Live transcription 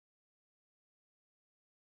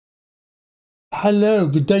Hello,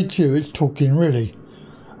 good day to you, it's Talkin really,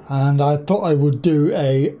 and I thought I would do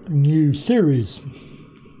a new series.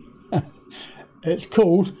 It's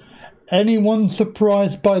called Anyone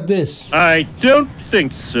Surprised by This? I don't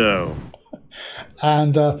think so.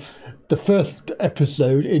 And the first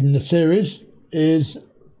episode in the series is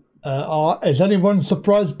anyone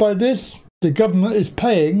surprised by this? The government is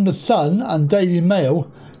paying The Sun and Daily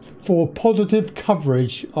Mail for positive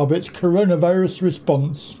coverage of its coronavirus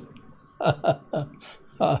response.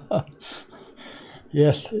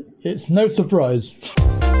 Yes, it's no surprise.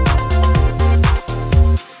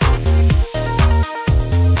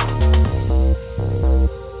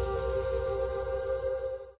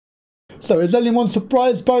 So, is anyone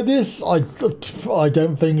surprised by this? I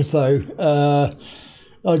don't think so.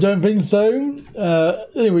 I don't think so.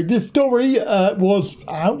 Anyway, this story was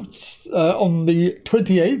out on the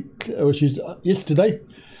 28th, which is yesterday.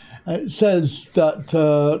 It says that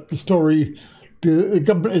the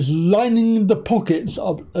government is lining the pockets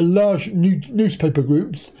of large newspaper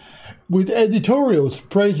groups with editorials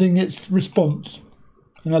praising its response.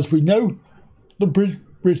 And as we know, the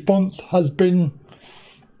response has been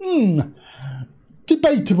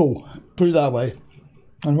debatable, put it that way.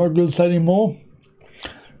 I'm not going to say any more,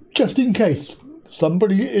 just in case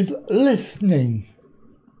somebody is listening.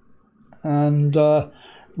 And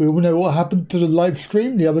we all know what happened to the live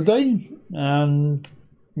stream the other day, and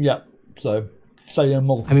yeah, so say no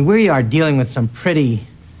more. I mean, we are dealing with some pretty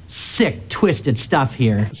sick, twisted stuff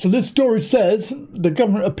here. So this story says the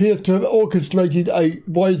government appears to have orchestrated a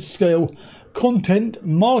wide-scale content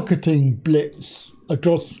marketing blitz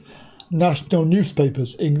across national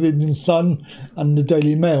newspapers, including The Sun and the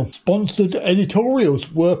Daily Mail. Sponsored editorials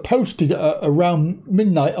were posted around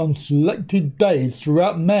midnight on selected days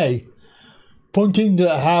throughout May, pointing to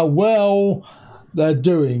how well they're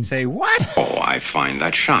doing. Say what? Oh, I find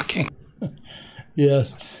that shocking.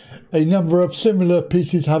 Yes. A number of similar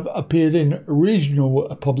pieces have appeared in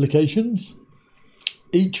regional publications,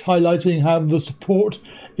 each highlighting how the support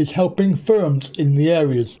is helping firms in the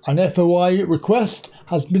areas. An FOI request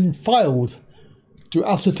has been filed to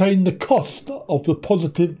ascertain the cost of the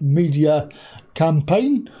positive media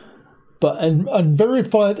campaign, but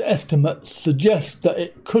unverified estimates suggest that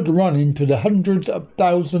it could run into the hundreds of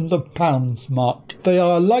thousands of pounds mark. They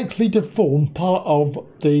are likely to form part of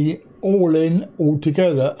the all-in,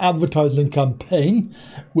 all-together advertising campaign,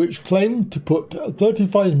 which claimed to put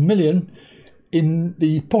 35 million in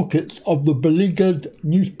the pockets of the beleaguered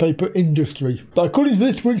newspaper industry. But according to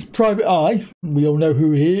this week's Private Eye, we all know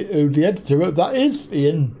who the editor of that is,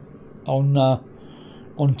 Ian,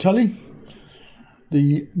 on telly.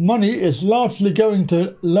 The money is largely going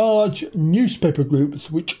to large newspaper groups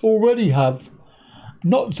which already have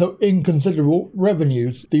not so inconsiderable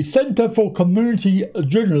revenues. The Centre for Community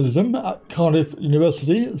Journalism at Cardiff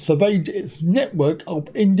University surveyed its network of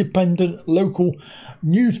independent local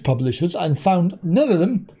news publishers and found none of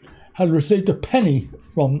them had received a penny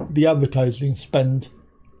from the advertising spend.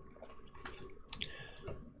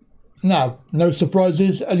 Now, no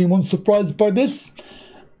surprises. Anyone surprised by this?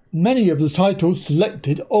 Many of the titles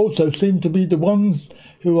selected also seem to be the ones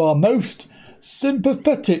who are most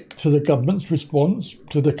sympathetic to the government's response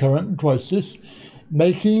to the current crisis,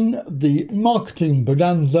 making the marketing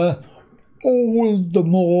bonanza all the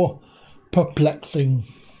more perplexing.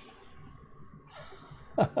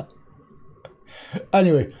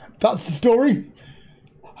 Anyway, that's the story.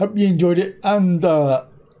 Hope you enjoyed it, and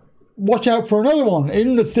watch out for another one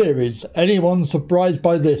in the series. Anyone surprised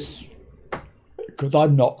by this? Because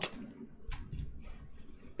I'm not.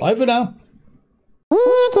 Bye for now.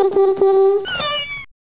 Kitty, kitty, kitty.